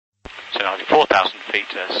Denali 4,000 feet,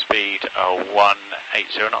 speed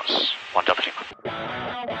 180 knots, 1 doubling.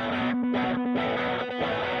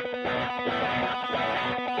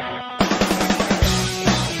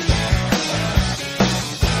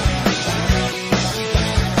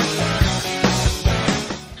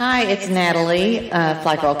 Hi, it's Natalie,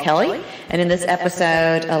 Fly Girl Kelly, and in this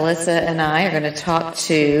episode, Alyssa and I are going to talk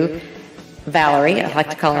to Valerie. I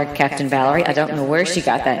like to call her Captain Valerie. I don't know where she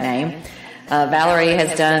got that name. Valerie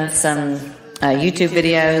has done some YouTube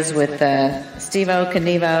videos with Stevo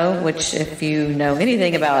Knievo, which if you know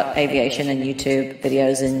anything about aviation and YouTube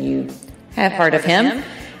videos, and you have heard of him,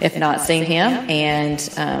 if not seen him, and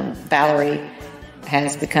Valerie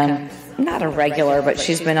has become not a regular, but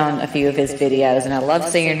she's been on a few of his videos, and I love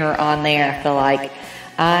seeing her on there. I feel like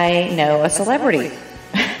I know a celebrity,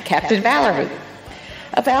 Captain Valerie.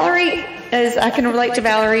 Valerie I can relate to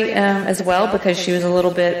Valerie as well, because she was a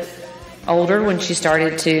little bit older when she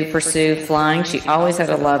started to pursue flying. She always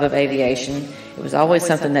had a love of aviation. It was always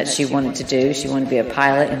something that she wanted to do. She wanted to be a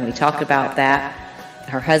pilot, and we talked about that.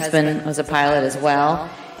 Her husband was a pilot as well,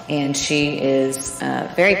 and she is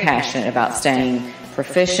very passionate about staying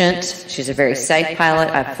proficient. She's a very safe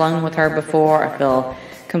pilot. I've flown with her before. I feel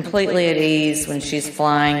completely at ease when she's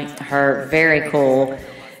flying her very cool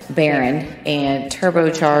Baron and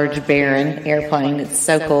turbocharged Baron airplane. It's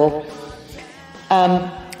so cool.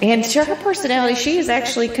 And her personality, she is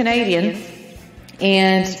actually Canadian,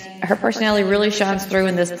 and her personality really shines through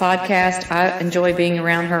in this podcast. I enjoy being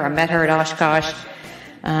around her. I met her at Oshkosh,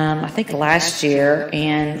 I think last year,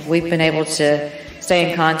 and we've been able to stay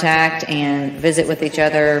in contact and visit with each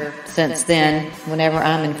other since then whenever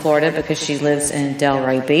I'm in Florida, because she lives in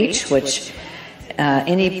Delray Beach, which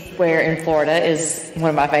anywhere in Florida is one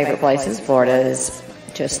of my favorite places. Florida is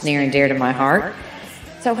just near and dear to my heart.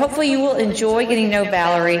 So hopefully you will enjoy getting to know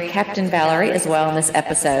Valerie, Captain Valerie, as well in this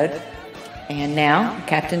episode. And now,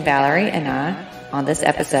 Captain Valerie and I on this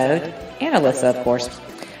episode, and Alyssa, of course,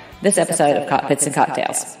 this episode of Cockpits and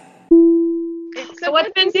Cocktails. So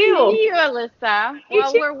what's been See you, Alyssa.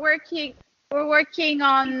 Well, too. we're working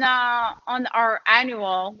on our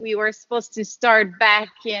annual. We were supposed to start back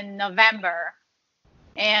in November,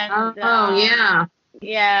 and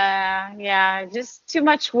yeah, just too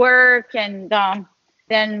much work, and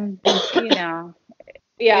then it's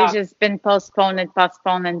just been postponed.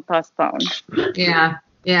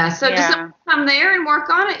 Yeah. So just come there and work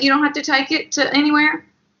on it. You don't have to take it to anywhere.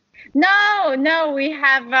 No, we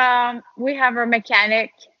have our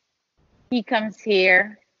mechanic. He comes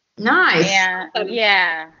here. Nice.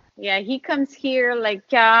 And he comes here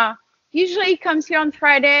usually he comes here on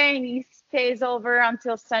Friday and he stays over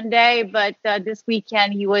until Sunday, but this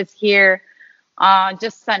weekend he was here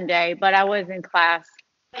just Sunday, but I was in class.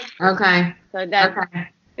 Okay. So that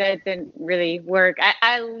didn't really work.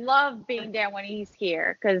 I love being there when he's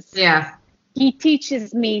here, because he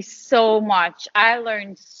teaches me so much. I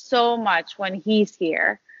learned so much when he's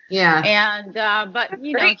here. Yeah. And but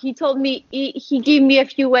he told me he gave me a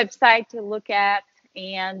few websites to look at,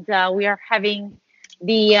 and we are having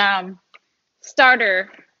the starter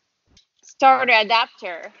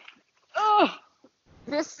adapter. Oh,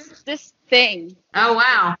 this thing. Oh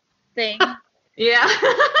wow. Thing. Yeah.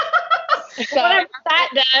 So whatever that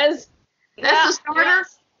does. That's a starter.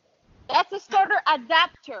 That's a starter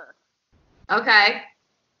adapter. Okay.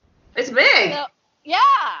 It's big. So,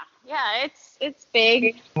 it's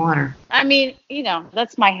big. Water. I mean,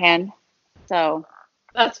 that's my hand. So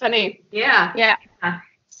that's funny. Yeah.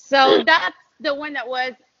 So that's the one that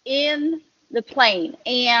was in the plane,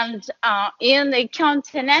 and in the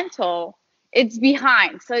Continental, it's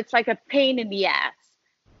behind. So it's like a pain in the ass.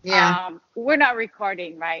 Yeah. We're not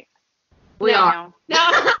recording, right? We are. No.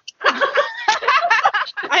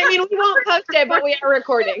 I mean, we won't post it, but we are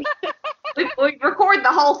recording. we record the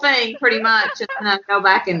whole thing pretty much, and then go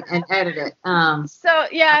back and edit it. So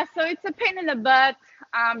it's a pain in the butt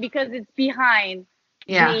because it's behind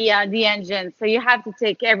the engine. So you have to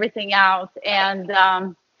take everything out, and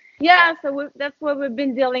so that's what we've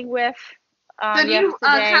been dealing with. So you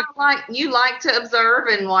kind of like to observe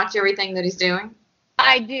and watch everything that he's doing?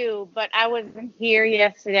 I do, but I wasn't here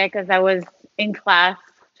yesterday because I was in class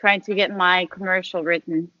trying to get my commercial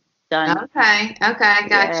written done. Okay,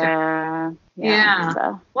 gotcha. Yeah.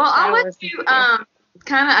 So well, I'll let you kind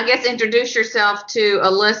of, I guess, introduce yourself to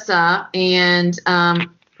Alyssa, and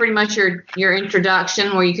pretty much your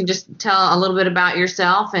introduction, where you can just tell a little bit about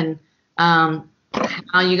yourself and how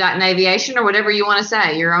you got in aviation, or whatever you want to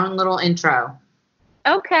say, your own little intro.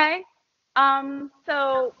 Okay.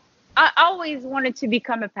 So I always wanted to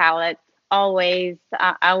become a pilot. Always.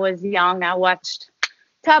 I was young. I watched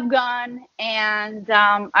Top Gun, and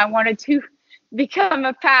I wanted to become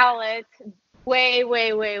a pilot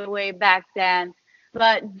way back then,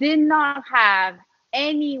 but did not have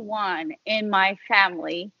anyone in my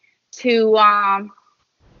family to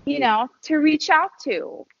to reach out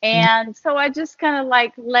to. And so I just kind of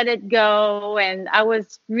like let it go. And I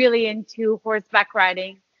was really into horseback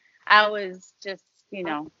riding. I was just,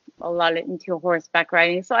 a lot into horseback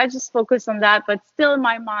riding. So I just focused on that. But still in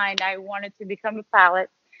my mind, I wanted to become a pilot.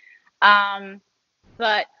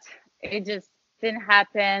 But it just didn't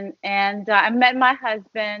happen. And I met my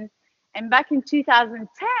husband. And back in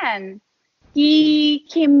 2010, he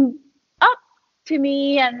came up to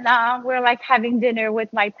me, and we're like having dinner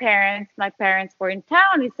with my parents. My parents were in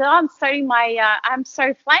town. He said, "Oh, I'm starting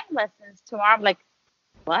flying lessons tomorrow." I'm like,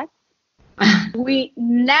 "What?" We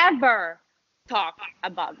never talked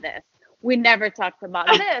about this. We never talked about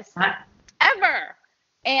this ever.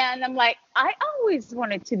 And I'm like, I always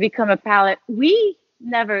wanted to become a pilot. We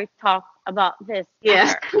never talked about this.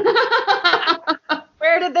 Yes.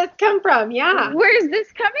 Where did this come from? Yeah. Where is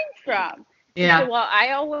this coming from? Yeah. Said, well,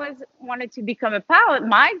 I always wanted to become a pilot.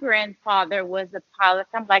 My grandfather was a pilot.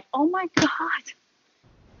 I'm like, oh my God.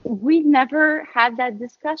 We never had that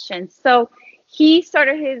discussion. So he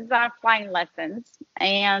started his flying lessons,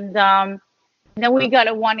 and then we got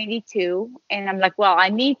a 182, and I'm like, well, I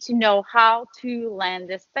need to know how to land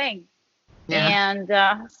this thing. Yeah.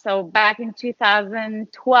 And so back in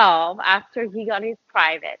 2012, after he got his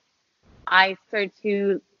private, I started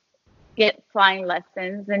to get flying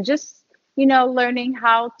lessons and just, learning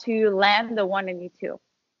how to land the 182.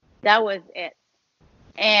 That was it.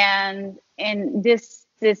 And this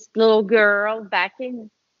little girl back in,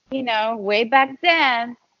 way back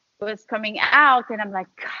then was coming out, and I'm like,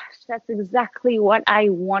 gosh, that's exactly what I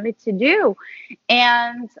wanted to do.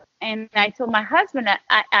 And I told my husband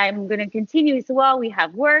I'm going to continue. He said, well, we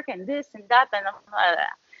have work and this and that. And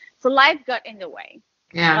so life got in the way.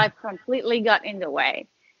 Yeah. Life completely got in the way.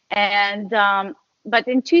 And, but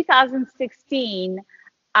in 2016,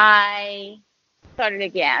 I started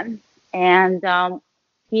again, and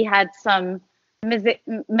he had some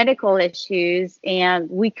medical issues, and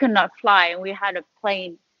we could not fly. And we had a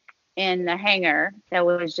plane in the hangar that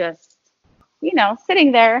was just,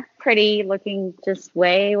 sitting there pretty, looking just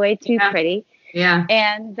way too pretty. Yeah.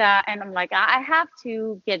 And I'm like, I have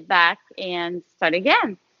to get back and start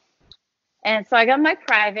again. And so I got my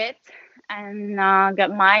private and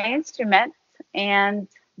got my instrument, and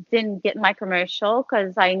didn't get my commercial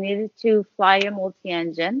because I needed to fly a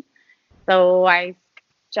multi-engine. So I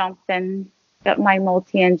jumped and got my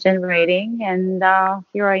multi-engine rating, and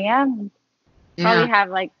here I am. Yeah. Probably have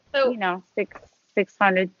like,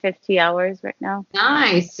 650 hours right now.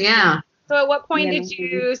 Nice, yeah. So at what point did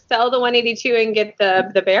you sell the 182 and get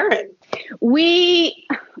the Baron?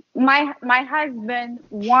 My husband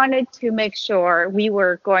wanted to make sure we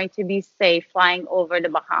were going to be safe flying over the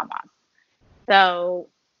Bahamas. So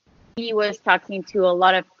he was talking to a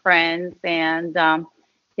lot of friends, and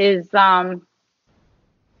his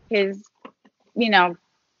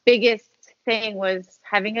biggest thing was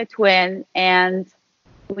having a twin, and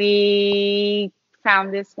we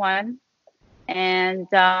found this one. And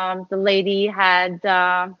the lady had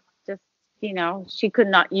just, she could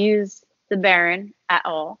not use the Baron at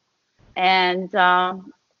all. And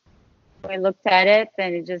we looked at it,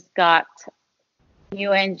 and it just got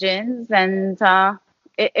new engines, and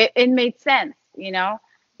it made sense, The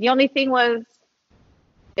only thing was,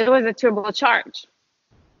 it was a turbocharge.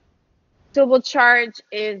 Turbocharge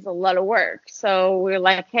is a lot of work. So we're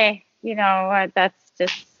like, hey, that's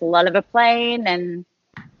just a lot of a plane.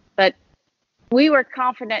 But we were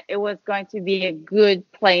confident it was going to be a good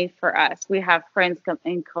plane for us. We have friends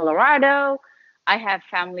in Colorado. I have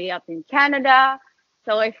family up in Canada.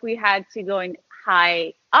 So if we had to go in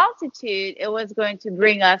high altitude, it was going to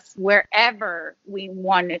bring us wherever we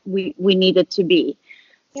needed to be.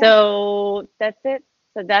 Yeah. So that's it.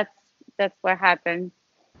 So that's what happened.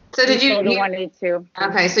 So did you? The 182.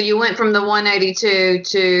 Okay, so you went from the 182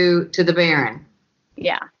 to the Baron.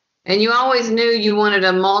 Yeah. And you always knew you wanted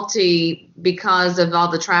a multi because of all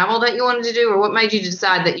the travel that you wanted to do, or what made you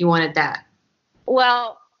decide that you wanted that?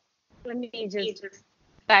 Well, let me just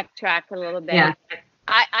backtrack a little bit. Yeah.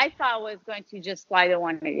 I thought I was going to just fly the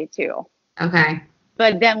 182. Okay.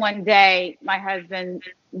 But then one day, my husband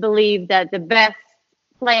believed that the best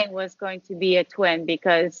plane was going to be a twin,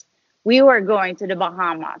 because we were going to the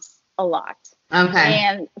Bahamas a lot. Okay.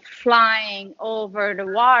 And flying over the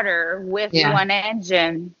water with one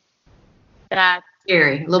engine, that's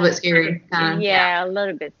scary. A little bit scary. Yeah, a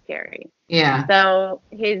little bit scary. Yeah. So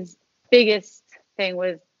his biggest thing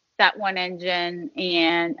was that one engine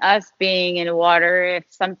and us being in the water if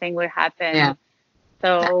something would happen. Yeah.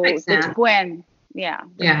 So the twin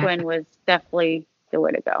was definitely the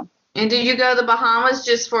way to go. And did you go to the Bahamas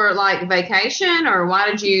just for like vacation, or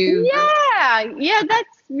why did you? Yeah,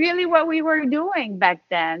 that's really what we were doing back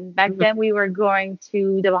then. Back then we were going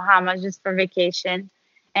to the Bahamas just for vacation,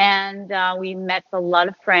 and we met a lot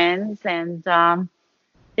of friends, and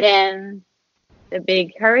then the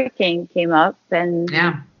big hurricane came up, and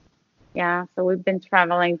so we've been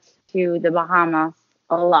traveling to the Bahamas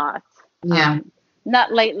a lot.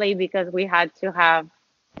 Not lately because we had to have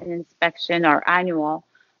an inspection or annual,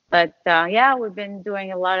 but we've been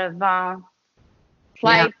doing a lot of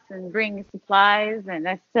flights and bringing supplies, and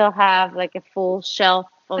I still have like a full shelf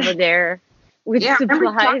over there with supplies. I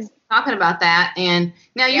remember talking about that. And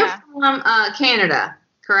now you're from Canada,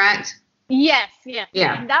 correct? Yes.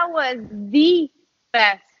 And that was the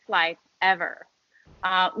best flight ever.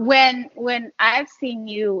 When I've seen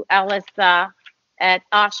you, Alyssa, at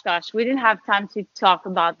Oshkosh, we didn't have time to talk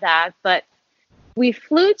about that, but we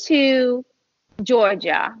flew to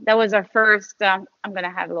Georgia. That was our first. I'm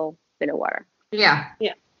gonna have a little bit of water. Yeah.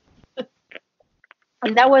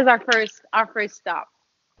 And that was our first stop,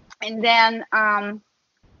 and then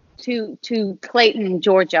to Clayton,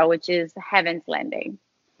 Georgia, which is Heaven's Landing.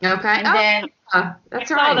 Okay. And then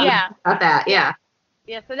that's right. Yeah. About that. Yeah.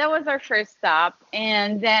 Yeah. So that was our first stop,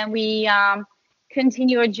 and then we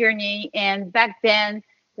continue our journey. And back then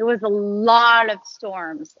there was a lot of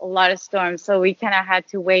storms. So we kind of had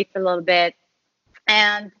to wait a little bit,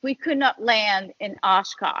 and we could not land in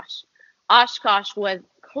Oshkosh. Oshkosh was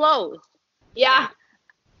closed. Yeah.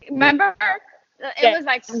 Remember? It was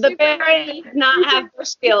like the ferry did not have bush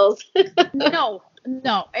skills. No,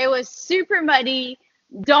 it was super muddy.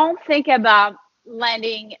 Don't think about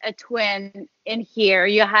landing a twin in here.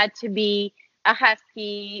 You had to be a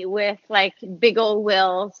husky with like big old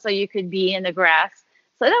wheels so you could be in the grass.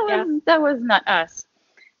 So that was not us.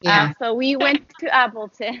 Yeah. So we went to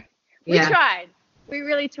Appleton. We tried. We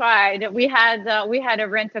really tried. We had a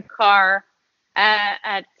rent a car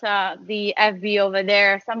at the FB over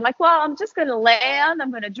there. So I'm like, well, I'm just gonna land.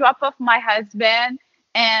 I'm gonna drop off my husband,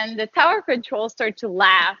 and the tower control started to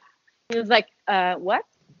laugh. He was like, what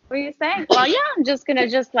were you saying? Well, yeah, I'm just gonna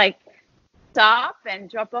like stop and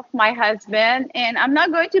drop off my husband, and I'm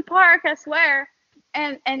not going to park, I swear.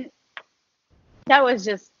 And that was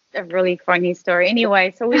just a really funny story.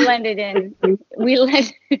 Anyway, so we landed in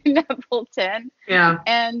Appleton. Yeah.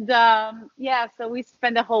 And so we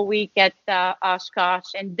spent the whole week at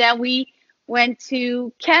Oshkosh, and then we went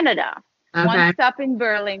to Canada. Okay. One stop in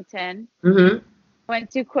Burlington.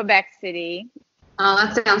 Went to Quebec City. Oh,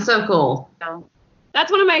 that sounds so cool. So,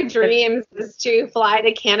 that's one of my dreams, is to fly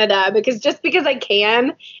to Canada, because I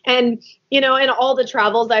can. And, in all the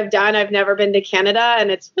travels I've done, I've never been to Canada,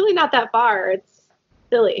 and it's really not that far. It's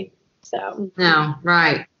silly. So. No,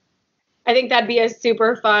 right. I think that'd be a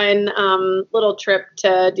super fun little trip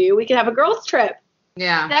to do. We could have a girls' trip.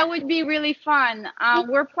 Yeah. That would be really fun.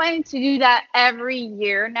 We're planning to do that every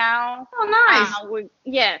year now. Oh, nice.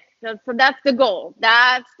 Yes. So that's the goal.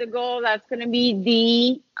 That's going to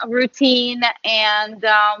be the routine. And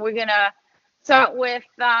we're going to start with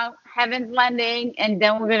Heaven's Landing, and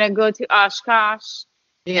then we're going to go to Oshkosh.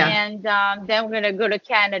 Yeah. And then we're going to go to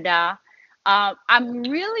Canada. I'm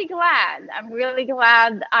really glad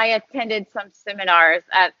I attended some seminars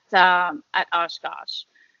at Oshkosh.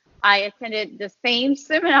 I attended the same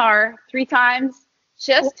seminar 3 times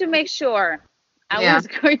just to make sure I was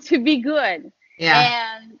going to be good.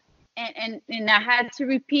 Yeah. And I had to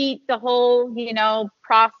repeat the whole,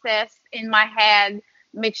 process in my head,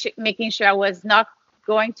 making sure I was not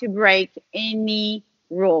going to break any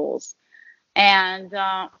rules. And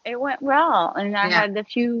it went well. And I had a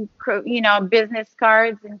few, business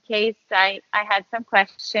cards in case I had some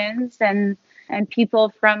questions. And people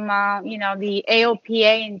from, the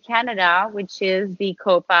AOPA in Canada, which is the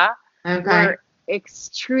COPA, were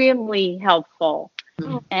extremely helpful.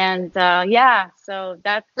 And so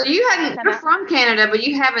that's. So you're from Canada, but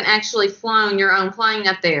you haven't actually flown your own plane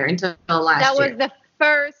up there until last year. That was the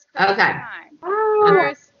first time.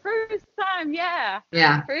 Oh. First time, yeah.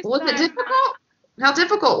 Yeah. Was it difficult? How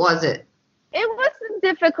difficult was it? It wasn't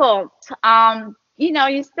difficult.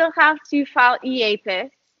 You still have to file EAPIS.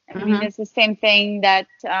 I mean, it's the same thing that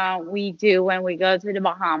we do when we go to the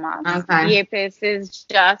Bahamas. Okay. EAPIS is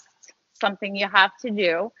just something you have to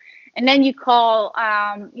do. And then you call,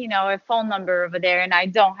 a phone number over there. And I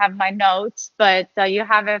don't have my notes, but you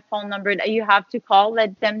have a phone number that you have to call,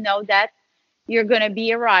 let them know that you're going to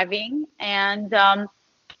be arriving. And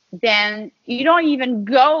then you don't even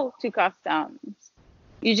go to customs.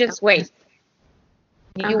 You just wait.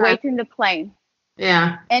 You wait in the plane.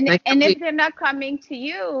 Yeah. And if they're not coming to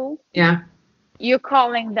you, you're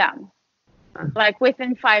calling them like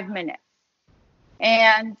within 5 minutes.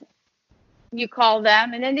 And you call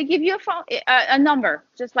them, and then they give you a number,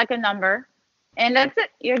 just like a number, and that's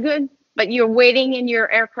it. You're good. But you're waiting in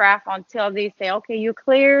your aircraft until they say, okay, you're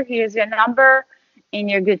clear. Here's your number, and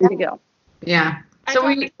you're good to go. Yeah. So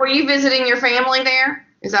were you visiting your family there?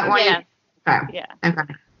 Is that why? Yeah. Okay. Yeah.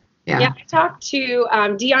 Okay. Yeah. Yeah. I talked to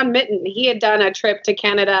Dion Mitten. He had done a trip to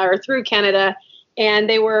Canada or through Canada, and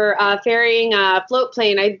they were ferrying a float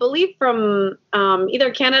plane, I believe, from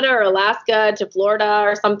either Canada or Alaska to Florida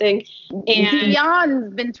or something. And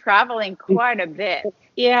Dion's been traveling quite a bit.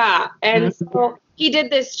 Yeah. And so he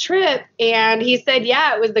did this trip, and he said,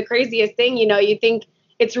 yeah, it was the craziest thing. You know, you think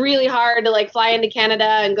it's really hard to like fly into Canada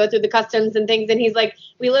and go through the customs and things. And he's like,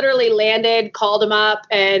 we literally landed, called him up,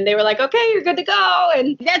 and they were like, okay, you're good to go.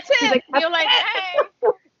 And that's it. Like, you're like, hey.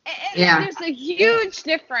 And there's a huge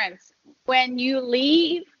difference when you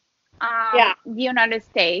leave the United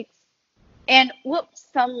States and whoops,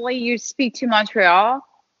 suddenly you speak to Montreal.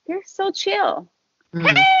 They're so chill.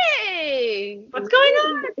 Hey, what's going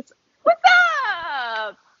on? What's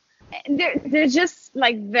up? And they're just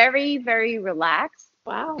like very, very relaxed.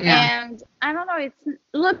 Wow. Yeah. And I don't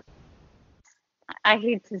know, I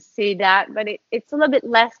hate to say that, but it's a little bit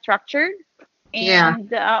less structured.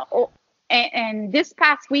 And and this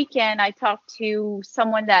past weekend, I talked to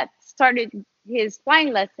someone that started his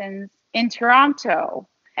flying lessons in Toronto.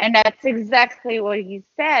 And that's exactly what he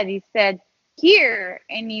said. He said, here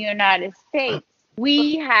in the United States,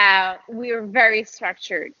 we're very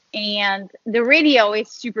structured, and the radio is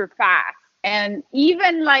super fast. And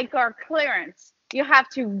even like our clearance, you have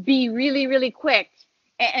to be really, really quick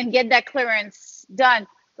and get that clearance done.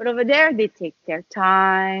 But over there, they take their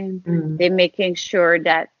time. They're making sure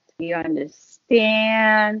that you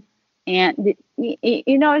understand. And,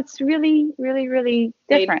 you know, it's really, really, really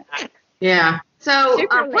different. Yeah. So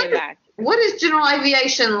what is general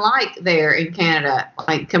aviation like there in Canada,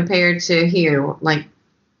 like compared to here? Like,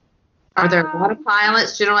 are there a lot of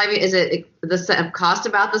pilots? General aviation, is it the cost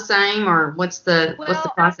about the same, or what's the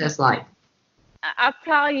process like? I'll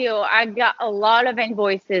tell you, I got a lot of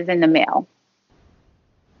invoices in the mail.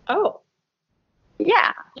 Oh.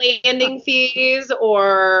 Yeah. Landing fees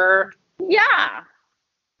or... Yeah.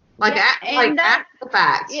 Like after the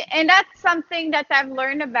fact. And that's something that I've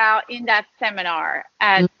learned about in that seminar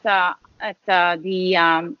at the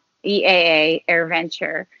EAA Air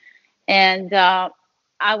Venture. And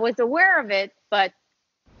I was aware of it, but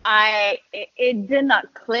it did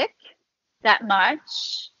not click that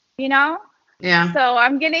much, you know? Yeah. So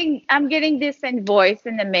I'm getting this invoice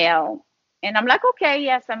in the mail, and I'm like, okay,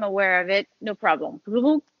 yes, I'm aware of it, no problem.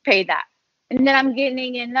 We'll pay that. And then I'm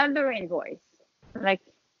getting another invoice. I'm like,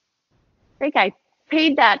 I think I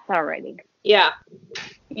paid that already. Yeah.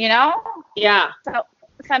 You know? Yeah. So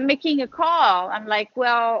I'm making a call. I'm like,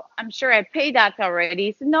 well, I'm sure I paid that already.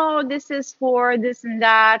 He said, no, this is for this and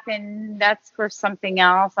that's for something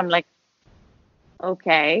else. I'm like,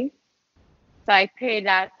 okay. So I paid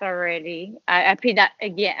that already. I paid that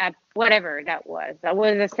again, whatever that was. That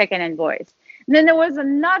was the second invoice. And then there was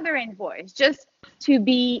another invoice just to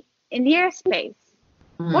be in the airspace.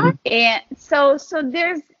 What? And so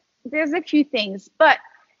there's a few things. But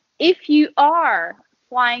if you are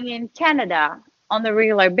flying in Canada on a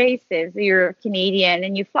regular basis, you're Canadian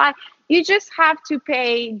and you fly, you just have to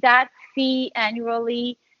pay that fee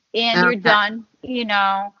annually, and you're done, you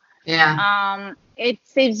know. Yeah. It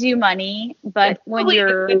saves you money, but it's when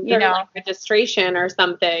you're, you know, like registration or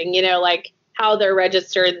something, you know, like how they're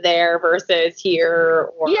registered there versus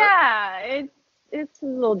here. Or yeah, it's a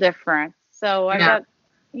little different. So I got,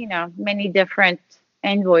 you know, many different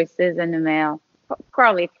invoices in the mail,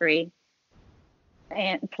 probably 3,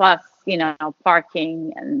 and plus, you know,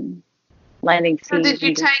 parking and landing fees. So did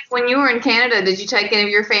you when you were in Canada, did you take any of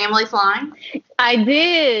your family flying? I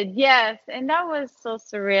did, yes, and that was so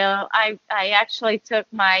surreal. I actually took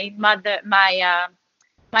my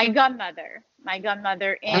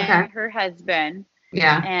godmother and her husband.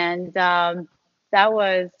 Yeah. And that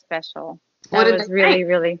was special. What That did was they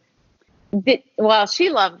really, think? really. Well, she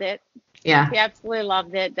loved it. Yeah. She absolutely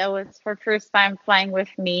loved it. That was her first time flying with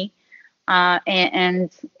me.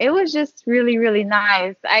 And it was just really, really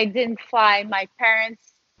nice. I didn't fly my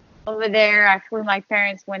parents over there. I flew my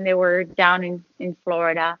parents when they were down in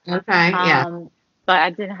Florida. Okay, yeah. But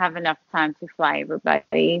I didn't have enough time to fly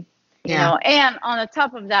everybody, you know. And on the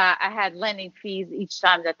top of that, I had landing fees each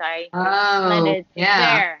time that I landed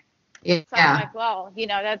there. Yeah. So I'm like, well, you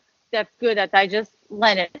know, that's good that I just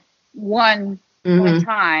landed one one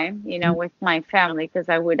time, with my family, because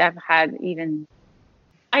I would have had even.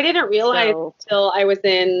 I didn't realize until I was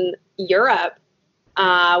in Europe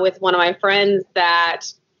with one of my friends that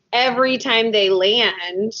every time they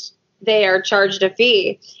land, they are charged a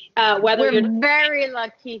fee. We're very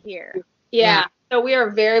lucky here. Yeah. So we are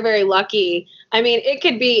very, very lucky. I mean, it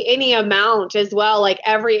could be any amount as well. Like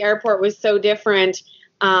every airport was so different.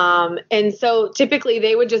 And so typically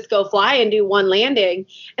they would just go fly and do one landing.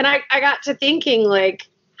 And I got to thinking like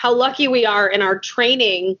how lucky we are in our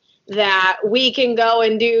training that we can go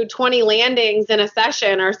and do 20 landings in a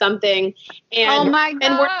session or something. And, oh my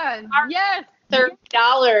God. Yes.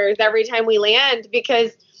 $30 every time we land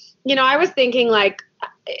because, I was thinking like,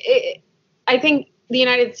 I think the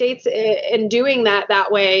United States in doing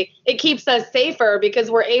that way, it keeps us safer because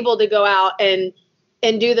we're able to go out and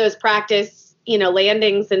do those practice,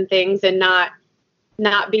 landings and things and not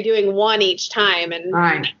be doing one each time. And,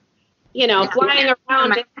 flying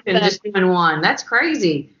around and just doing one. That's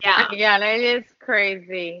crazy. Yeah. Yeah, that is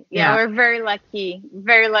crazy. Yeah, we're very lucky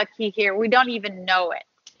here. We don't even know it.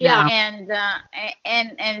 Yeah.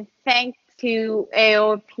 And thanks to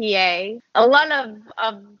AOPA, a lot of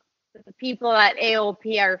the people at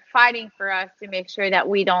AOP are fighting for us to make sure that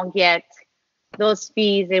we don't get those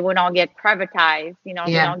fees and we don't get privatized. We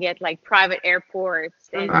don't get like private airports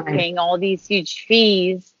and paying all these huge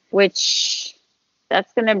fees, which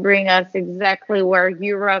that's going to bring us exactly where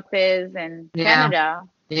Europe is and Canada.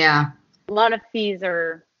 Yeah. A lot of fees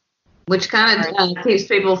are. Which kind of keeps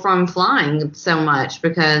people from flying so much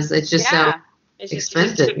because it's just so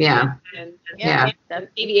expensive. Yeah. The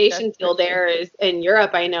aviation field there is in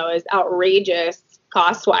Europe, I know, is outrageous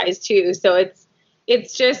cost wise too. So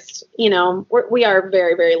it's just, we are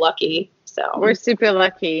very, very lucky. So we're super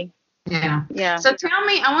lucky. Yeah. Yeah. So tell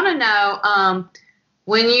me, I want to know,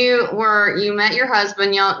 when you met your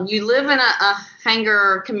husband, you live in a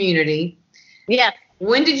hangar community. Yes.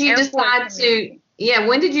 When did you decide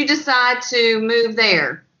to move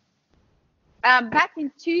there? Back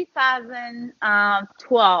in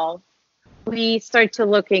 2012, we started to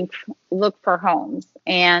look for homes,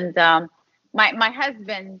 and my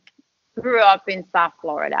husband grew up in South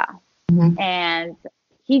Florida, and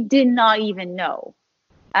he did not even know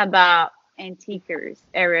about Antiquers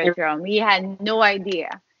Aerodrome. He had no idea.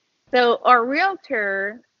 So our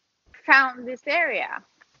realtor found this area,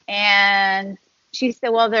 and she said,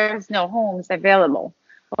 well, there's no homes available.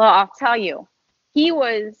 Well, I'll tell you, he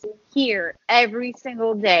was here every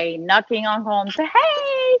single day knocking on homes.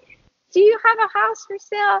 Hey, do you have a house for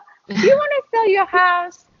sale? Do you want to sell your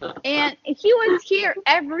house? And he was here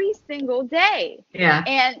every single day. Yeah.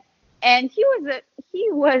 And he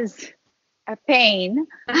was a pain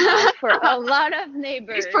for a lot of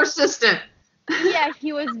neighbors. He's persistent. Yeah,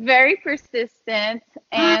 he was very persistent.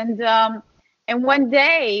 And one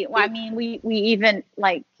day, we even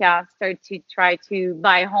started to try to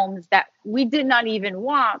buy homes that we did not even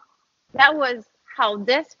want. That was how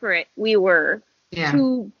desperate we were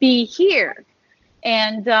to be here.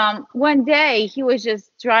 And one day he was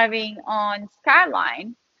just driving on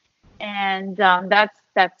Skyline, and that's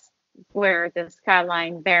where the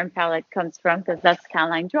Skyline Bear and Pallet comes from, because that's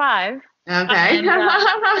Skyline Drive. Okay.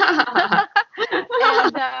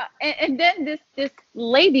 And then this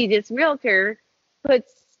lady, this realtor,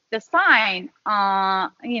 puts the sign in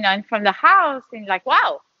front of the house, and like,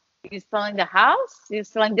 wow, you're selling the house? You're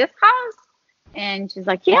selling this house? And she's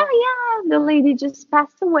like, yeah, the lady just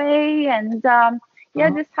passed away, and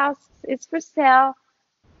this house is for sale.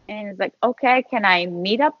 And it's like, okay, can I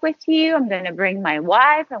meet up with you? I'm gonna bring my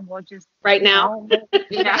wife, and we'll just right now.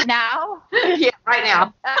 Right now. Yeah, right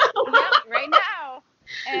now. Right now.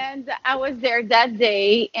 And I was there that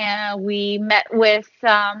day, and we met with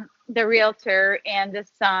the realtor and the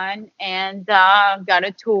son, and got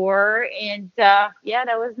a tour. And that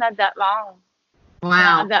was not that long.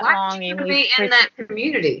 Wow. That Why long. did you be in that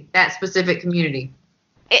community, that specific community?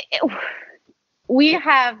 We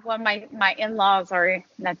have, my in-laws are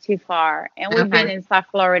not too far, and we've been in South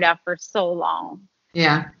Florida for so long.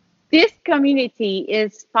 Yeah. This community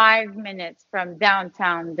is 5 minutes from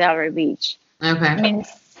downtown Delray Beach. Okay.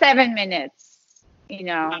 7 minutes,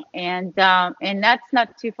 and that's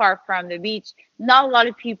not too far from the beach. Not a lot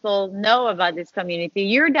of people know about this community.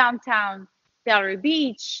 You're downtown Delray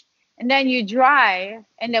Beach, and then you drive,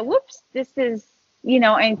 and then whoops, this is,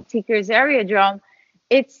 Antiquers Aerodrome.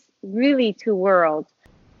 It's really two worlds.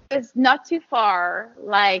 It's not too far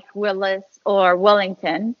like Willis or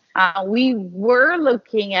Wellington. We were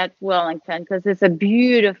looking at Wellington because it's a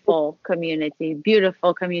beautiful community.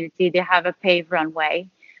 They have a paved runway,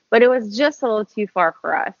 but it was just a little too far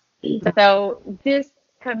for us. So this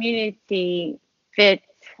community fit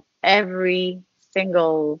every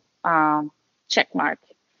single check mark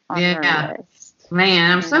on our list.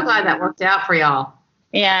 Man, I'm so glad that worked out for y'all.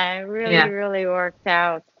 Yeah, it really worked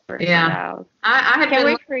out. I can't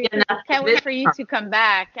wait for you to come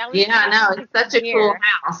back. It's such a cool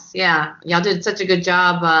house. Yeah, y'all did such a good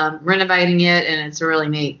job renovating it, and it's a really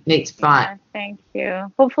neat spot. Yeah, thank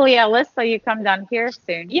you. Hopefully, Alyssa, you come down here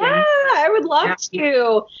soon. Yeah, I would love to.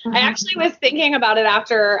 Mm-hmm. I actually was thinking about it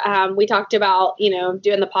after we talked about,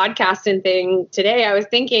 doing the podcasting thing today. I was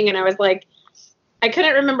thinking, and I was like, I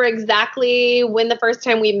couldn't remember exactly when the first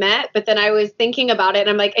time we met, but then I was thinking about it, and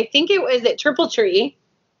I'm like, I think it was at Triple Tree.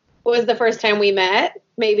 Was the first time we met,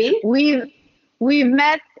 maybe? We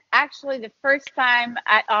met actually the first time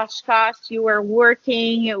at Oshkosh. You were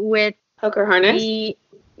working with hooker harness. The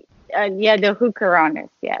hooker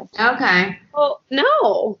harness. Yes. Okay. Well,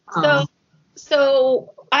 no. Oh.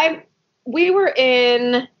 So we were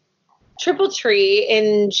in Triple Tree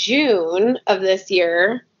in June of this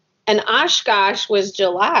year, and Oshkosh was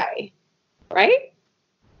July, right?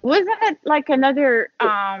 Was that like another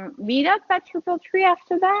meetup at Triple Tree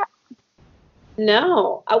after that?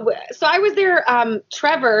 No. So I was there.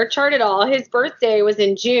 Trevor Chartedall, his birthday was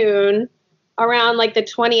in June around like the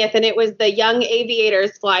 20th, and it was the Young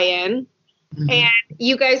Aviators fly-in. Mm-hmm. And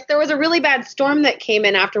you guys, there was a really bad storm that came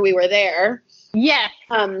in after we were there. Yes.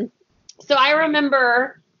 So I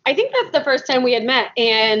remember, I think that's the first time we had met.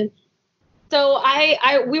 And so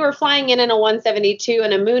we were flying in a 172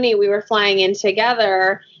 and a Mooney. We were flying in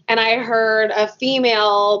together. And I heard a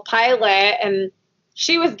female pilot, and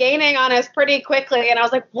she was gaining on us pretty quickly. And I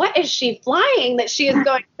was like, what is she flying that she is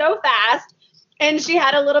going so fast? And she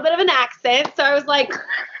had a little bit of an accent. So I was like,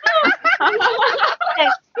 who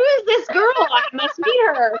is this girl? I must meet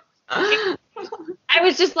her. I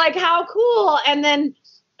was just like, how cool. And then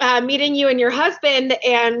meeting you and your husband.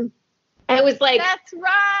 And I was like, that's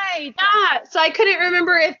right. Yeah. So I couldn't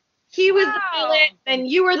remember if he was the pilot and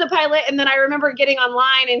you were the pilot. And then I remember getting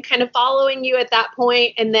online and kind of following you at that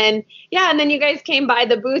point. And then, and then you guys came by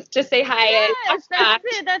the booth to say hi. Yes, that's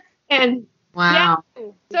it. And wow. Yeah.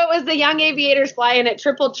 So it was the Young Aviators fly-in at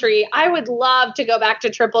Triple Tree. I would love to go back to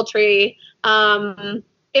Triple Tree.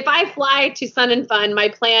 If I fly to Sun and Fun, my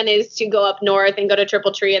plan is to go up north and go to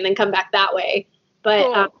Triple Tree and then come back that way.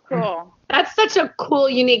 But cool. That's such a cool,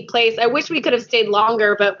 unique place. I wish we could have stayed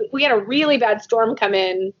longer, but we had a really bad storm come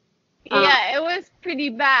in. Yeah, it was pretty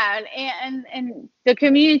bad. And the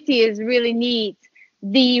community is really neat.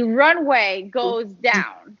 The runway goes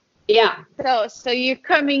down. Yeah. So you're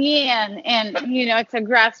coming in and, it's a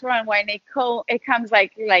grass runway and it comes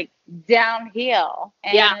like downhill.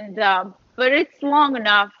 And, but it's long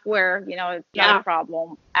enough where, it's not a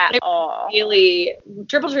problem at all. Really,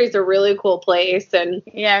 Triple Tree is a really cool place. And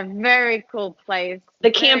yeah, very cool place.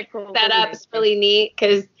 The camp setup's really neat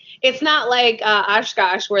because it's not like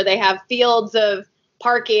Oshkosh where they have fields of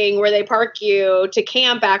parking where they park you to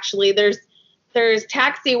camp. Actually, there's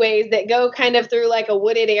taxiways that go kind of through like a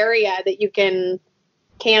wooded area that you can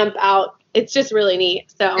camp out. It's just really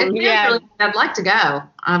neat. So I'd like to go.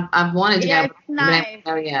 I've wanted to go. It's nice.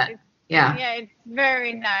 Yeah, it's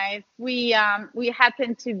very nice. We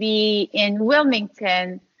happened to be in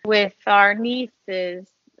Wilmington with our nieces,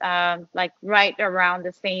 like right around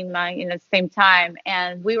the same time,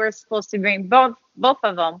 and we were supposed to bring both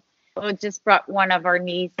of them. We just brought one of our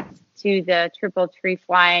nieces to the Triple Tree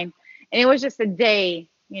flying, and it was just a day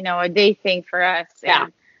thing for us. Yeah.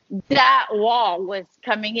 And that wall was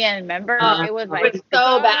coming in. Remember, it was like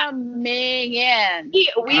so bad. Coming in.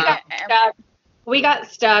 We got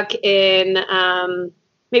stuck in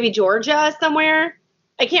maybe Georgia somewhere.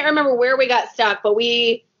 I can't remember where we got stuck, but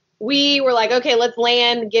we were like, okay, let's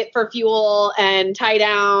land, get for fuel, and tie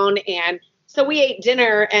down. And so we ate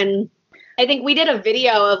dinner, and I think we did a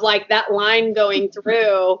video of like that line going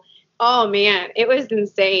through. Oh man, it was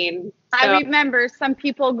insane. So, I remember some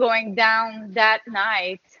people going down that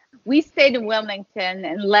night. We stayed in Wilmington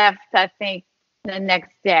and left, I think, the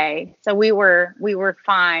next day. So we were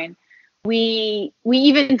fine. We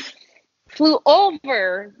even flew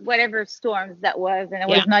over whatever storms that was, and it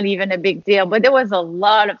was not even a big deal. But there was a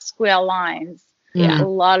lot of square lines, a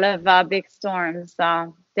lot of big storms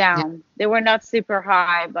down. Yeah. They were not super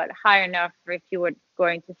high, but high enough if you were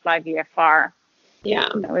going to fly VFR. Yeah,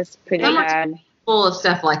 that was pretty bad. Full of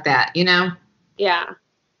stuff like that, Yeah. Yeah.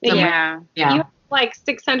 You have like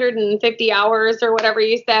 650 hours or whatever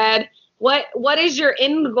you said. What is your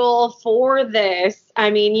end goal for this?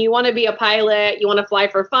 I mean, you want to be a pilot. You want to fly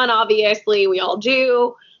for fun, obviously. We all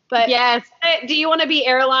do. But yes. Do you want to be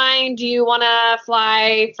airline? Do you want to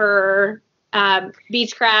fly for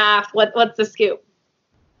Beechcraft? What's the scoop?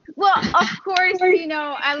 Well, of course,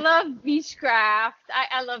 I love Beechcraft.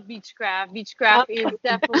 I love Beechcraft. Beechcraft is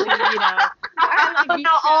definitely, I like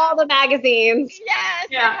Beechcraft. All the magazines. Yes,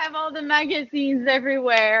 yeah. I have all the magazines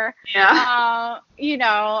everywhere. Yeah.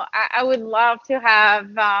 I would love to have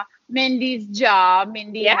Mindy's job.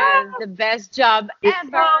 Mindy has the best job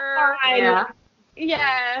ever. Yeah.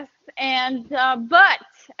 Yes, and but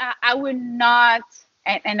I would not.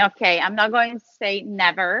 And okay, I'm not going to say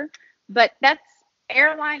never, but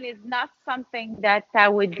airline is not something that I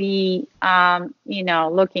would be,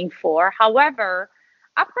 looking for. However,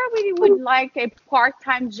 I probably would like a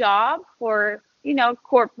part-time job for,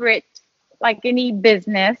 corporate, like any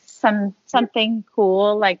business, something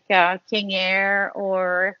cool like King Air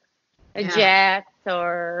or a jet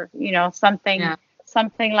or,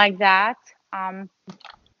 something like that.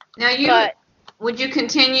 Now would you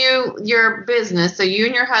continue your business? So you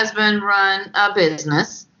and your husband run a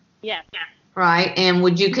business. Yes. Right. And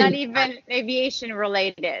would you not even aviation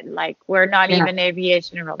related? Like we're not even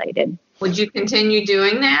aviation related. Would you continue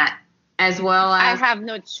doing that as well as? I have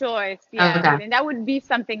no choice. Yeah. Okay. And that would be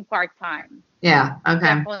something part time. Yeah. Okay.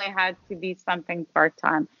 Definitely had to be something part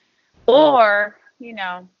time. Or,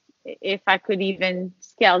 if I could even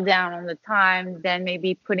scale down on the time, then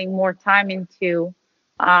maybe putting more time into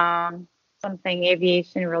something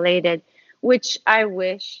aviation related, which I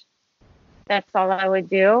wish that's all I would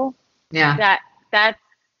do. Yeah. That's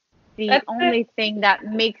the only thing that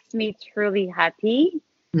makes me truly happy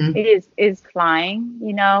is flying.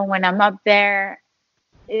 When I'm up there,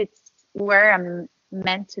 it's where I'm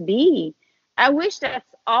meant to be. I wish that's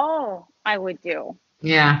all I would do.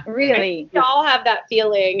 Yeah. Really. We all have that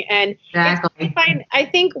feeling. And exactly. I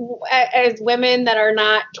think as women that are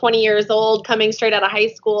not 20 years old, coming straight out of high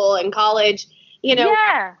school and college,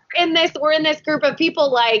 we're in this group of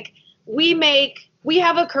people, like we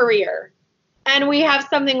have a career and we have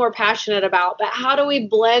something we're passionate about, but how do we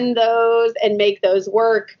blend those and make those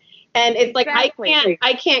work? And it's like, I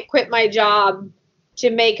can't quit my job to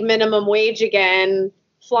make minimum wage again,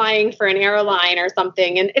 flying for an airline or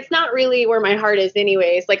something. And it's not really where my heart is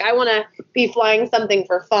anyways. Like I want to be flying something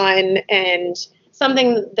for fun and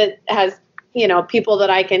something that has, people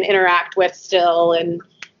that I can interact with still. And,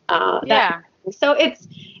 so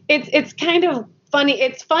it's kind of funny.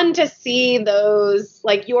 It's fun to see those,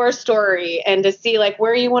 like your story and to see like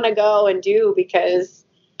where you want to go and do, because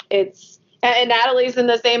and Natalie's in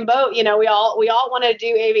the same boat. We all want to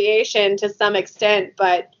do aviation to some extent,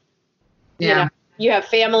 but you have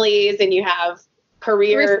families and you have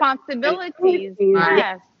career responsibilities. Right.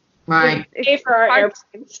 Yes. Right. Pay for our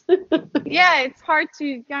airplanes. It's hard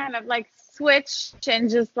to kind of like switch and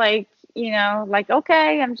just like,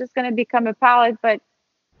 okay, I'm just going to become a pilot, but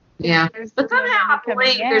but somehow I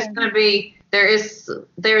believe there's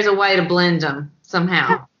a way to blend them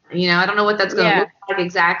somehow. I don't know what that's going to look like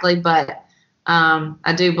exactly, but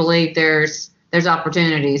I do believe there's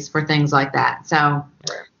opportunities for things like that. So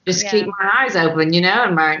just keep my eyes open,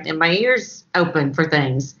 and my ears open for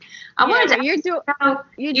things. You're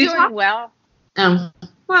doing well.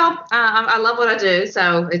 Well, I love what I do,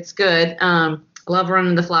 so it's good. I love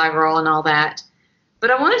running the Fly Girl and all that. But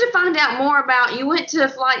I wanted to find out more about, you went to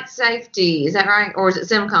flight safety, is that right? Or is it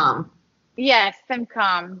SimCom? Yes,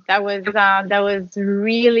 SimCom. That was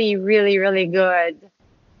really, really, really good.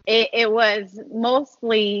 It was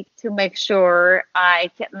mostly to make sure I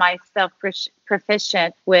kept myself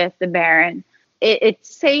proficient with the Baron. It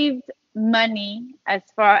saved money as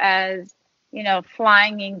far as,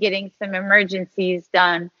 flying and getting some emergencies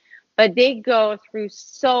done. But they go through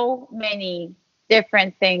so many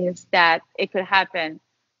different things that it could happen.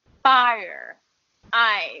 Fire,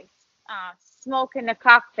 ice, smoke in the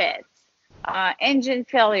cockpit, engine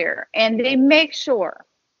failure. And they make sure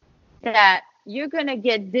that you're going to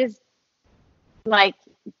get this like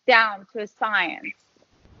down to a science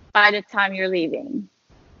by the time you're leaving.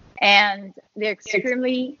 And they're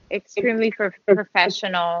extremely, extremely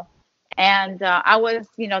professional. And I was,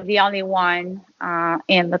 the only one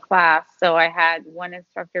in the class. So I had one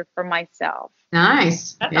instructor for myself.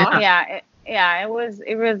 Nice. That's awesome. It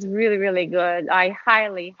was really, really good. I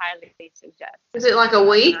highly, highly suggest. Is it like a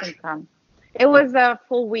week? It was a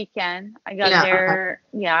full weekend. I got there.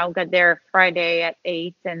 I got there Friday at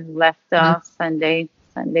 8 and left Sunday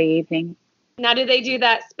evening. Now, do they do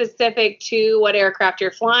that specific to what aircraft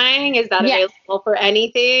you're flying? Is that available for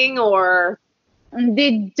anything, or?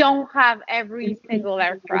 They don't have every single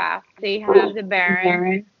aircraft. They have the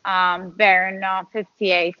Baron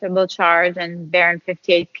 58 turbocharged and Baron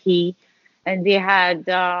 58P, and they had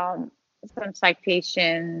some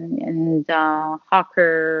Citation and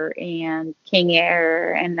Hawker and King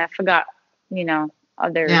Air, and I forgot,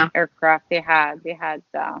 other aircraft they had. They had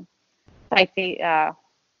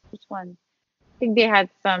which one? I think they had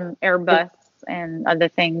some Airbus and other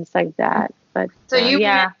things like that. But so you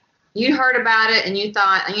heard about it and you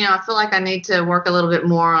thought, I feel like I need to work a little bit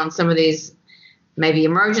more on some of these maybe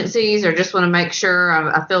emergencies, or just want to make sure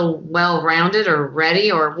I feel well-rounded or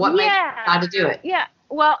ready, or what made you decide to do it? Yeah.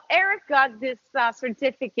 Well, Eric got this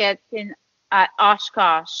certificate in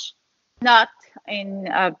Oshkosh, not in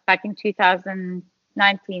back in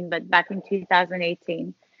 2019, but back in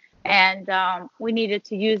 2018. And we needed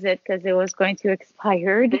to use it because it was going to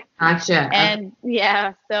expire. Gotcha. And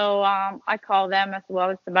so I called them as well.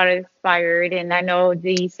 It's about expired, and I know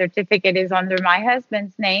the certificate is under my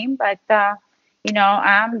husband's name, but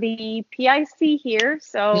I'm the PIC here,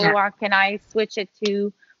 so can I switch it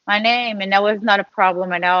to my name? And that was not a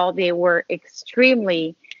problem at all. They were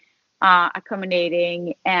extremely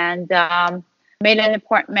accommodating, and made an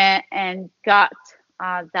appointment and got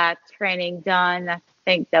that training done. I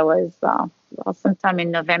think that was sometime in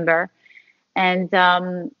November, and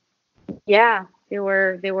they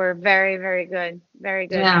were very, very good, very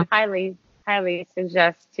good. Yeah. Highly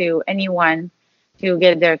suggest to anyone to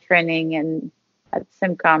get their training and at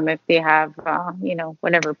Simcom if they have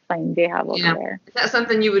whatever plane they have over there. Is that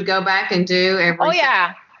something you would go back and do every?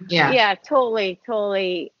 Yeah, totally.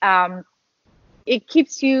 It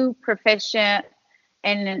keeps you proficient,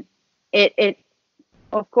 and it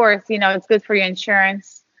of course, it's good for your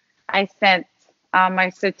insurance. I sent my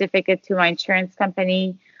certificate to my insurance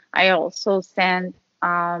company. I also sent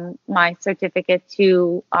my certificate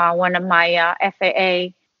to one of my FAA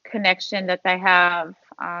connection that I have,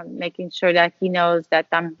 making sure that he knows that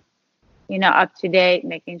I'm, up to date,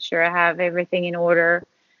 making sure I have everything in order.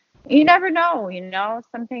 You never know,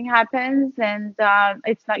 something happens and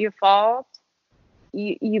it's not your fault.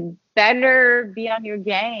 You better be on your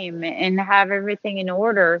game and have everything in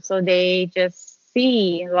order, so they just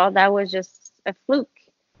see, well, that was just a fluke.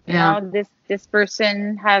 This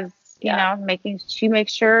person has, he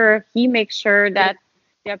makes sure that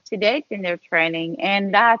they're up to date in their training,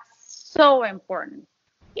 and that's so important.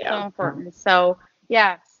 So important. So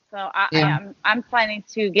I'm planning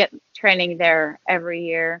to get training there every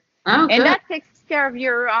year. Oh, and that takes care of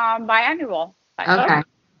your biannual. Okay.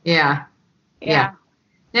 Yeah.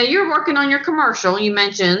 Now you're working on your commercial, you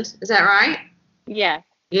mentioned. Is that right? Yes.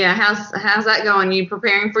 Yeah. How's that going? You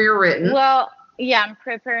preparing for your written? Well, I'm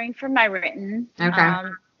preparing for my written. Okay.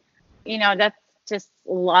 That's just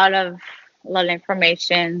a lot of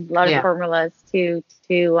information, a lot of formulas to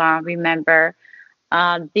remember.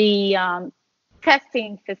 The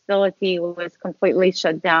testing facility was completely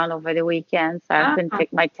shut down over the weekend, so I couldn't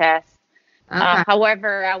take my test. Okay.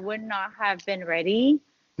 However, I would not have been ready,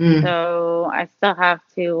 so I still have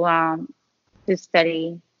to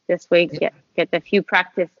study this week, get a few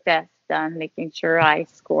practice tests done, making sure I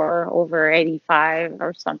score over 85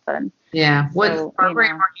 or something. Yeah. What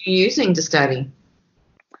program are you using to study?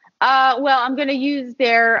 Well, I'm going to use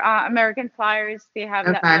their American Flyers. They have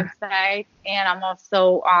that website, and I'm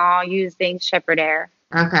also using Shepherd Air.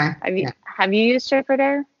 Okay. Have you used Shepherd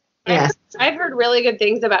Air? Yes. I've heard really good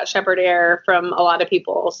things about Shepherd Air from a lot of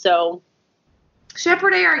people. So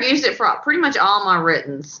Shepherd Air, I used it for pretty much all my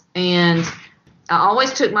writtens, and I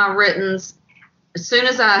always took my writtens as soon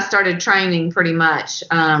as I started training, pretty much,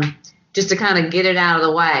 just to kind of get it out of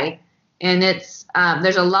the way. And it's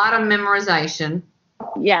there's a lot of memorization.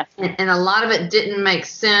 Yes. And a lot of it didn't make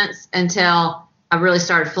sense until I really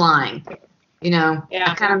started flying.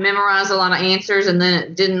 I kind of memorized a lot of answers, and then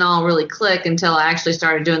it didn't all really click until I actually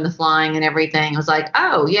started doing the flying and everything. I was like,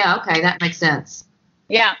 oh, yeah, okay, that makes sense.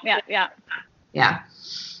 Yeah.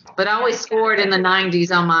 But I always scored in the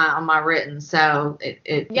 90s on my written, so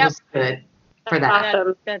it was good for that.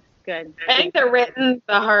 Awesome. That's good. I think the written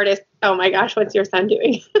the hardest. Oh my gosh, what's your son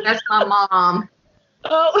doing? That's my mom.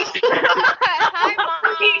 Oh, hi,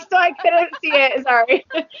 Mom. So I couldn't see it. Sorry,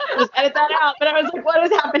 just edit that out. But I was like, what is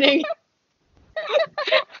happening?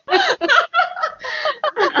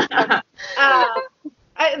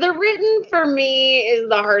 The written for me is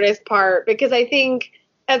the hardest part, because I think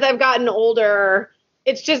as I've gotten older,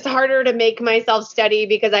 it's just harder to make myself study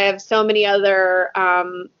because I have so many other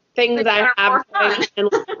things I have.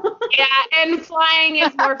 And flying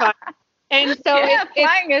is more fun. And so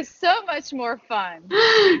flying is so much more fun.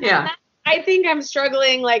 Yeah. I think I'm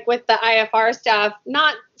struggling with the IFR stuff,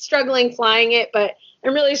 not struggling flying it, but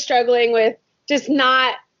I'm really struggling with just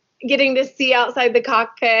not getting to see outside the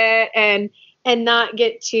cockpit and not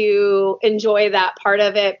get to enjoy that part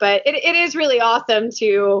of it. But it is really awesome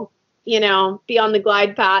to, be on the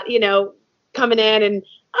glide path, coming in and,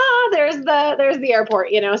 there's the airport,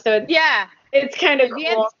 so yeah. it's kind of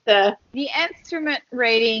cool. The instrument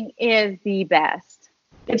rating is the best.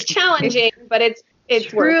 It's challenging, but it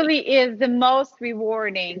truly is the most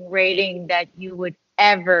rewarding rating that you would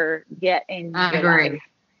ever get in I your agree. life.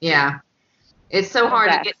 Yeah. It's so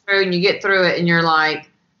hard to get through, and you get through it and you're like,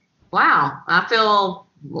 wow, I feel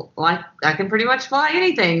like I can pretty much fly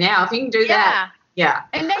anything now. If you can do that. Yeah.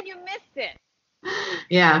 And then you missed it.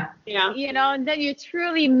 Yeah. Yeah. You know, and then you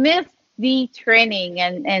truly miss the training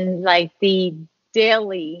and like the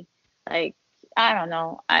daily, like, I don't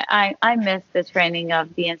know. I miss the training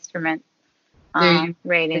of the instrument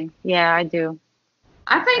rating. Yeah, I do.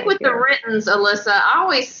 I think with the writtens, Alyssa, I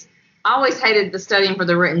always hated the studying for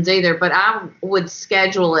the writtens either, but I would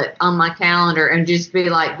schedule it on my calendar and just be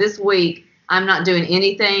like, this week I'm not doing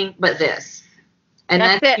anything but this. And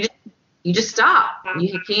that's it. You just stop.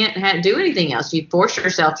 You can't do anything else. You force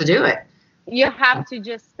yourself to do it. You have to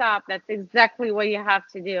just stop. That's exactly what you have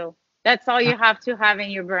to do. That's all you have to have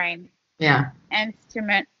in your brain. Yeah.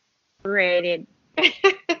 Instrument rated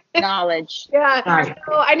knowledge. Yeah. Right.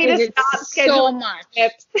 So I need to stop scheduling so much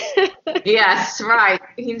trips. Yes, right.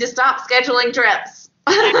 You need to stop scheduling trips.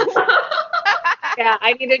 Yeah,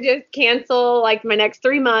 I need to just cancel like my next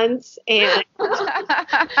 3 months, and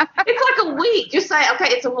it's like a week. Just say, okay,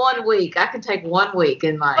 it's a 1 week. I can take 1 week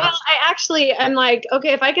in my. Well, I'm like,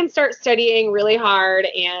 okay, if I can start studying really hard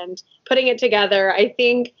and putting it together, I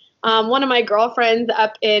think one of my girlfriends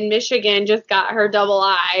up in Michigan just got her double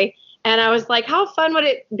I, and I was like, how fun would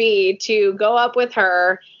it be to go up with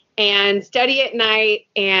her and study at night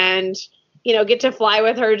and, you know, get to fly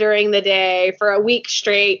with her during the day for a week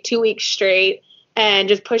straight, 2 weeks straight, and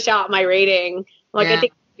just push out my rating. Like, I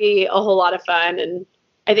think it'd be a whole lot of fun, and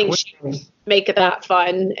I think she would make it that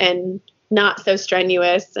fun and not so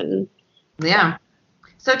strenuous. And yeah.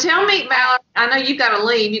 So tell me, Valerie, I know you've got to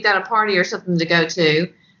leave. You've got a party or something to go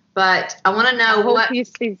to, but I want to know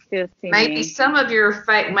maybe some of your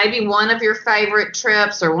maybe one of your favorite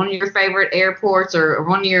trips or one of your favorite airports or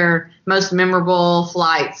one of your most memorable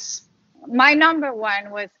flights. My number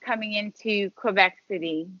one was coming into Quebec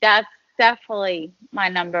City. That's definitely my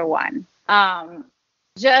number one.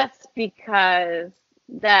 Just because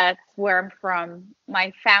that's where I'm from.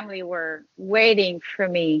 My family were waiting for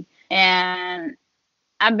me, and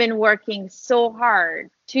I've been working so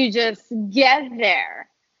hard to just get there.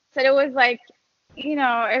 So it was like, you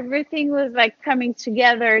know, everything was like coming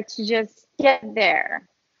together to just get there.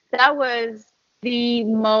 That was the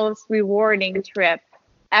most rewarding trip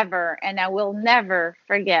ever, and I will never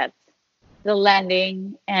forget the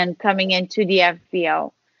landing and coming into the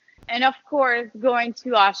FBO. And of course, going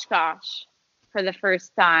to Oshkosh for the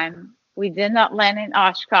first time. We did not land in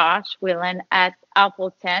Oshkosh. We landed at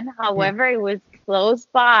Appleton. However, it was close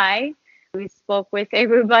by. We spoke with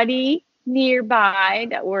everybody nearby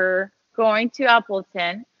that were going to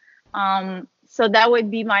Appleton. So that would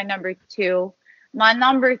be my number two. My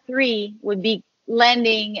number three would be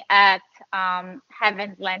landing at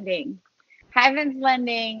Heaven's Landing. Heaven's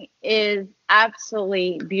Landing is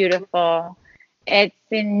absolutely beautiful. It's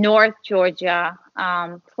in North Georgia,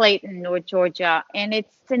 Clayton, North Georgia, and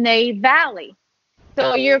it's in a valley.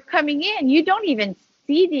 So you're coming in, you don't even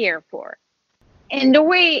see the airport. And the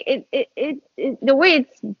way the way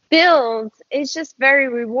it's built, it's just very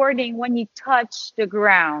rewarding when you touch the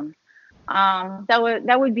ground.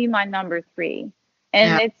 That would be my number three,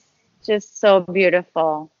 and it's just so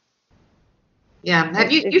beautiful. Yeah.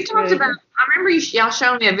 Have you talked about? I remember y'all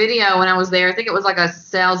showing me a video when I was there. I think it was like a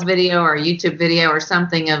sales video or a YouTube video or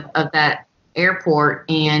something of that airport,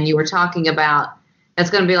 and you were talking about that's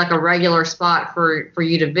going to be like a regular spot for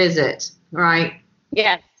you to visit, right?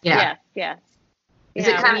 Yes. Yeah. Yes. Is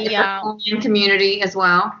it kind of a flying community as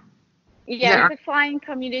well? Yeah, it's a flying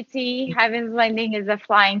community. Heaven's Landing is a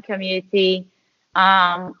flying community.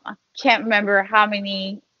 I can't remember how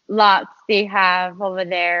many lots they have over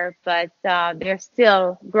there, but they're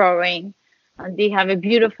still growing. They have a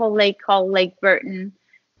beautiful lake called Lake Burton.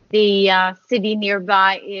 The city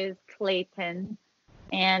nearby is Clayton.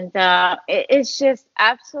 And it's just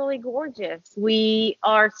absolutely gorgeous. We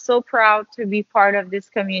are so proud to be part of this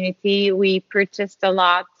community. We purchased a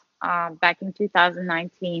lot back in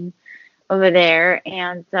 2019 over there.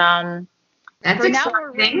 And that's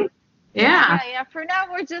exciting. Yeah. For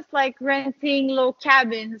now, we're just like renting little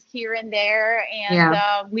cabins here and there.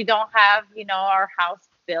 And we don't have, our house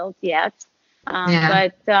built yet.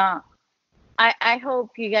 But I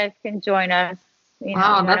hope you guys can join us,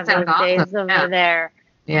 one of those days over there.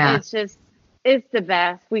 Yeah. It's the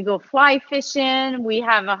best. We go fly fishing. We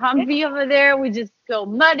have a Humvee over there. We just go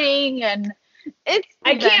mudding, and it's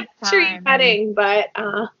I can't picture you mudding, but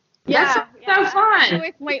Yeah, that's so fun.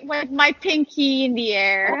 With my pinky in the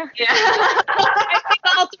air. Yeah. I think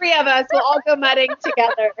all three of us will all go mudding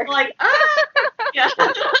together. Like, yeah.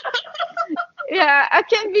 Yeah, I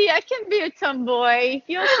can be a tomboy.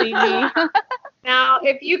 You'll see me. Now,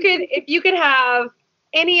 if you could have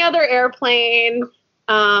any other airplane,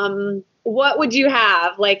 what would you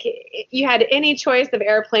have? Like, if you had any choice of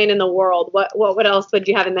airplane in the world, what else would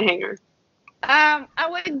you have in the hangar? I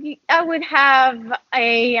would have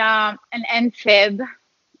an amphib.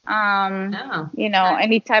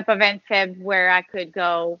 Any type of amphib where I could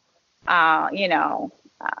go, on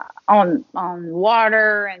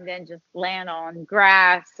water and then just land on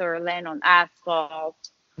grass or land on asphalt.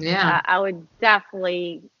 Yeah. I would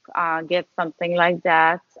definitely get something like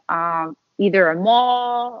that. Either a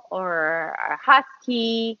mall or a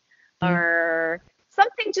husky or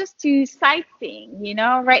something just to sightseeing,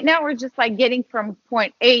 Right now we're just like getting from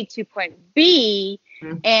point A to point B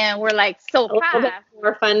and we're like so fast. A little bit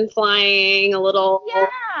more fun flying, a little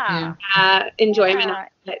enjoyment.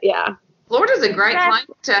 Yeah. Florida's a great place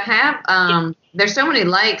to have. There's so many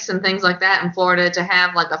lakes and things like that in Florida to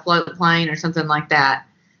have like a float plane or something like that.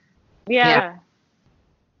 Yeah.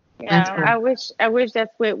 I wish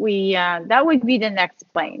that's what we that would be the next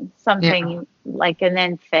plane. Something like an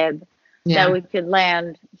amphib that we could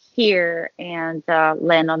land here and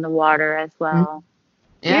land on the water as well.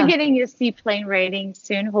 Yeah. You're getting your seaplane rating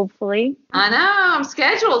soon, hopefully. I know. I'm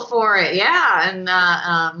scheduled for it. Yeah, in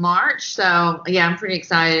March. So yeah, I'm pretty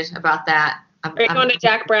excited about that. Are you going to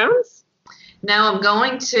Jack Brown's? No, I'm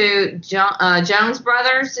going to Jones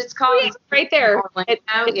Brothers. It's called right there.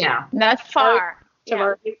 Yeah, not far.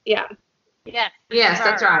 Yeah. Yes,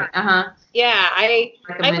 that's right. Yeah, I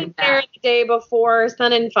went there the day before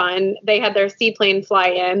Sun and Fun. They had their seaplane fly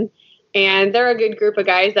in, and they're a good group of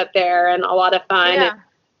guys up there and a lot of fun.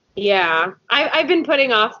 Yeah, I've been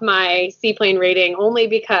putting off my seaplane rating only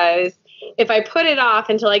because if I put it off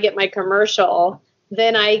until I get my commercial,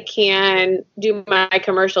 then I can do my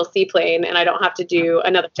commercial seaplane and I don't have to do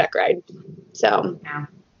another check ride. So,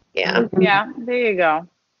 yeah, there you go.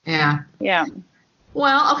 Yeah.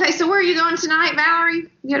 Well, okay, so where are you going tonight, Valerie?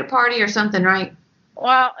 You had a party or something, right?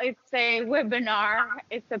 Well, it's a webinar.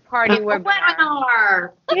 It's a party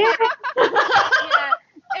webinar. Yeah.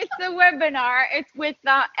 It's a webinar. It's with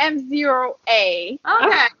M0A.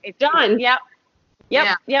 Okay. It's done. Yep.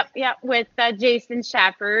 With Jason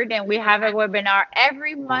Shepard. And we have a webinar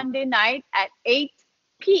every Monday night at 8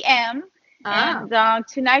 p.m. And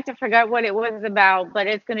tonight, I forgot what it was about, but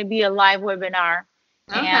it's going to be a live webinar.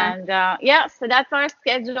 Okay. And so that's our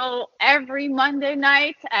schedule. Every Monday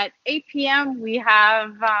night at 8 p.m. we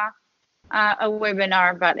have a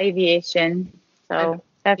webinar about aviation. So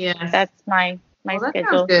that's my schedule. That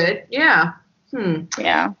sounds good. Yeah.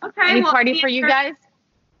 Yeah. Okay. Any party for you guys?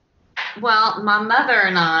 Well, my mother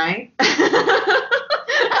and I,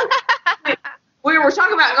 we were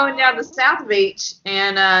talking about going down to South Beach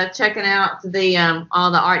and checking out the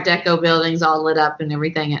all the Art Deco buildings all lit up and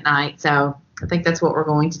everything at night. So I think that's what we're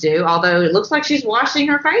going to do. Although it looks like she's washing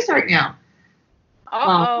her face right now.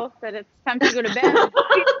 So it's time to go to bed.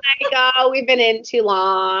 We've been in too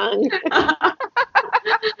long.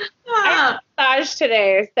 I massage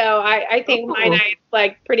today, so I think my night's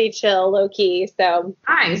like pretty chill, low key. So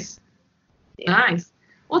nice.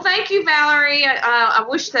 Well, thank you, Valerie. I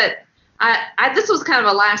wish that this was kind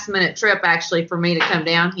of a last minute trip actually for me to come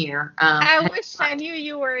down here. I wish I knew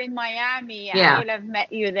you were in Miami. I would have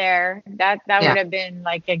met you there. That would have been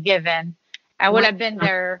like a given. I would have been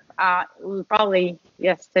there probably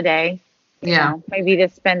yesterday. Maybe to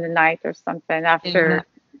spend the night or something after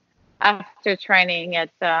training at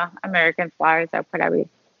American Flyers. I would probably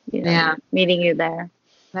meeting you there.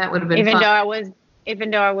 That would have been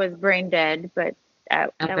even though I was brain dead, but I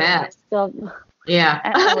was still.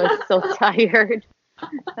 I was so tired.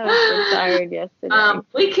 I was so tired yesterday.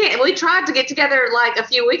 We tried to get together like a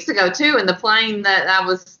few weeks ago too, and the plane that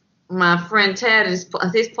my friend Ted, his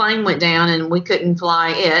plane went down and we couldn't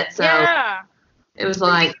fly it. So it was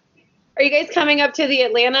like. Are you guys coming up to the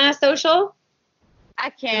Atlanta social?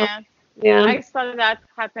 I can't. Yeah. I saw that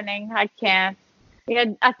happening. I can't. Yeah,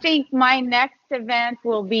 I think my next event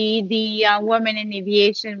will be the Women in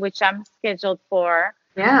Aviation, which I'm scheduled for.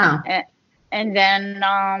 Yeah. And then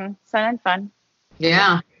Sun and Fun.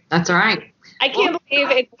 Yeah, that's right. I can't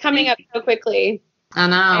believe it's coming up so quickly. I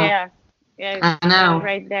know. Yeah, I know.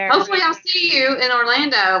 Right there. Hopefully I'll see you in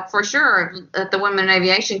Orlando for sure at the Women in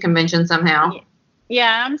Aviation Convention somehow.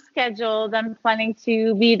 Yeah, I'm scheduled. I'm planning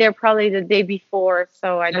to be there probably the day before,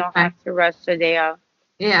 so I don't have to rush the day off.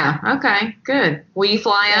 Yeah, okay, good. Will you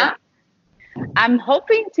fly up? I'm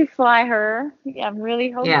hoping to fly her. Yeah, I'm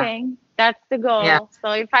really hoping. Yeah. That's the goal. Yeah.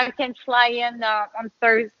 So if I can fly in on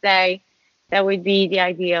Thursday, that would be the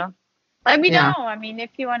idea. Let me know. I mean,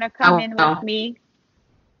 if you want to come in with me,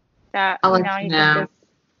 I'll let you know.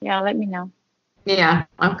 Let me know. Yeah.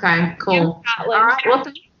 Okay. Cool. All right. Well,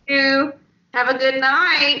 thank you. Have a good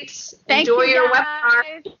night. Enjoy your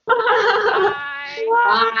webinar.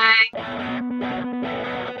 Bye.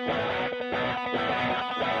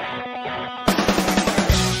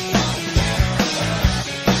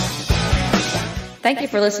 Thank you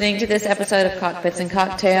for listening to this episode of Cockpits and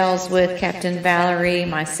Cocktails with Captain Valerie,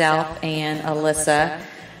 myself, and Alyssa.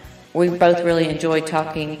 We both really enjoyed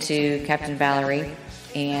talking to Captain Valerie,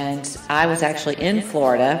 and I was actually in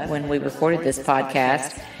Florida when we recorded this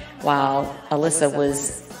podcast, while Alyssa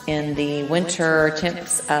was in the winter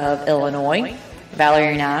temps of Illinois.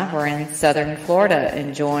 Valerie and I were in southern Florida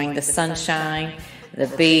enjoying the sunshine, the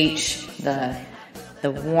beach, the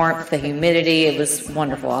warmth, the humidity. It was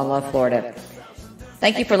wonderful. I love Florida.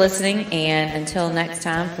 Thank you for listening, and until next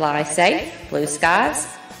time, fly safe, blue skies,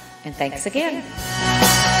 and thanks again.